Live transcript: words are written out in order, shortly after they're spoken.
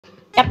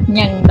cách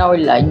nhân đôi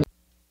lợi nhuận.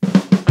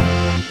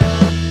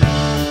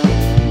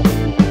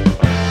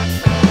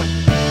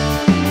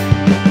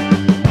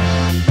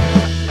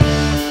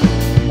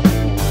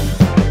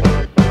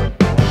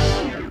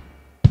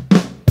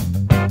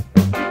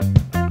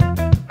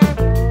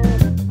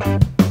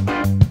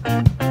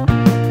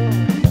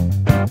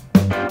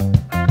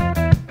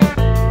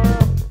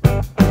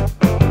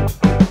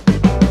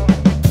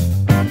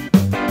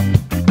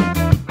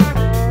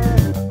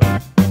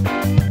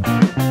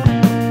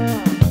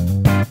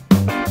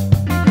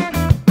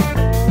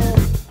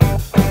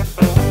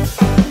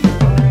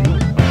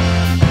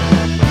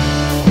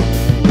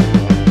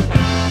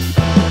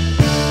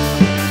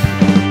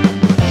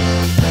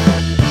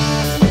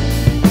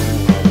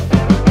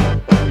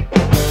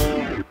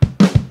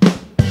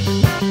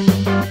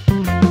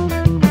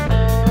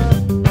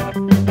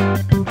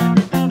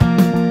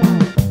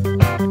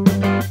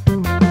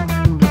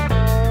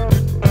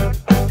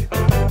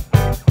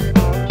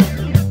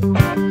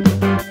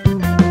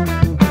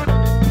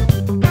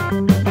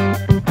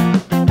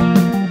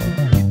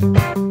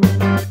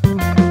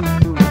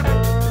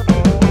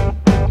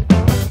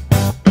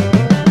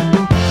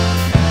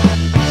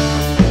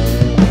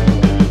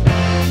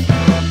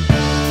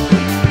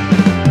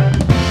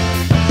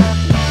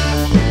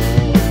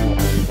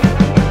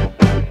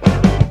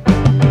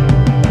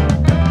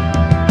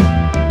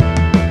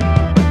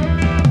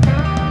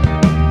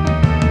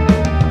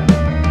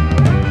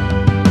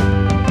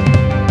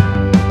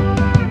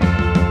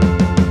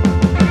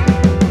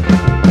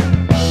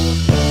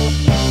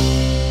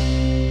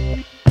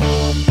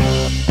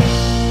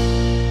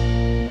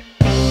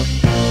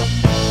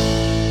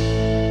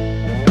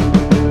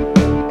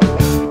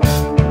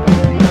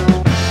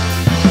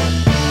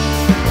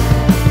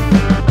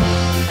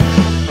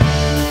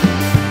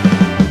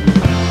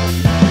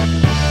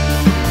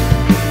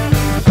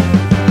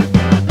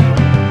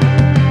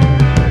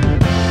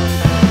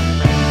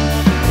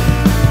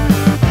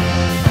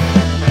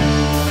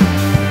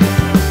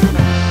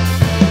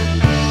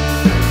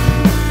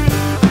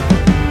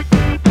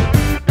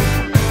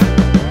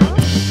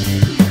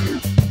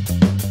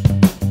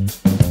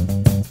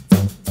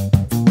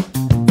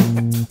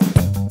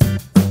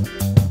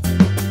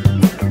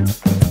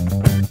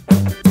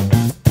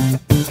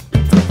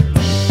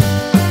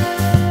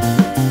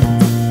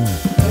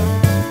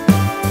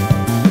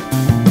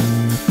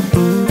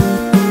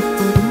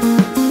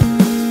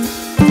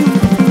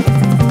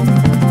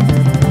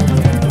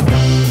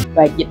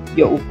 Và dịch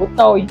vụ của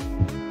tôi,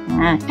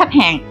 khách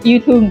hàng yêu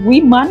thương,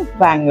 quý mến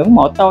và ngưỡng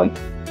mộ tôi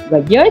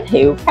và giới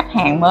thiệu khách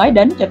hàng mới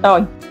đến cho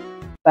tôi.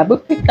 Và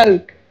bước thứ tư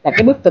là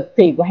cái bước cực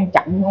kỳ quan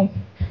trọng luôn,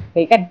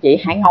 thì các anh chị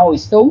hãy ngồi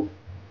xuống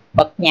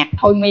bật nhạc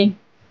thôi miên,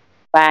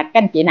 và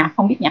các anh chị nào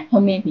không biết nhạc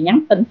thôi miên thì nhắn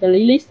tin cho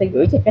Lý sẽ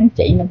gửi cho các anh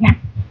chị nữa nha.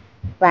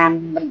 Và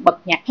mình bật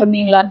nhạc thôi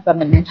miên lên và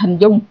mình hình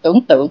dung,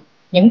 tưởng tượng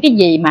những cái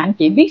gì mà anh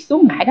chị viết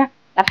xuống nãy đó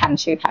đã thành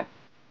sự thật.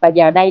 Và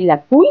giờ đây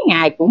là cuối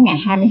ngày của ngày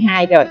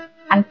 22 rồi,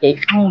 anh chị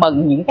ăn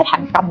mừng những cái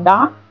thành công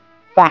đó,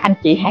 và anh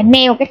chị hãy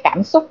neo cái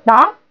cảm xúc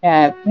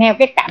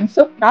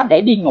đó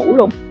để đi ngủ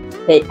luôn,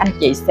 thì anh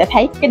chị sẽ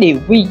thấy cái điều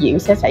vi diệu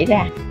sẽ xảy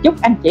ra. Chúc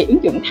anh chị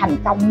ứng dụng thành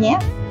công nhé.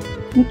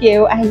 Thank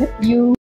you, I love you.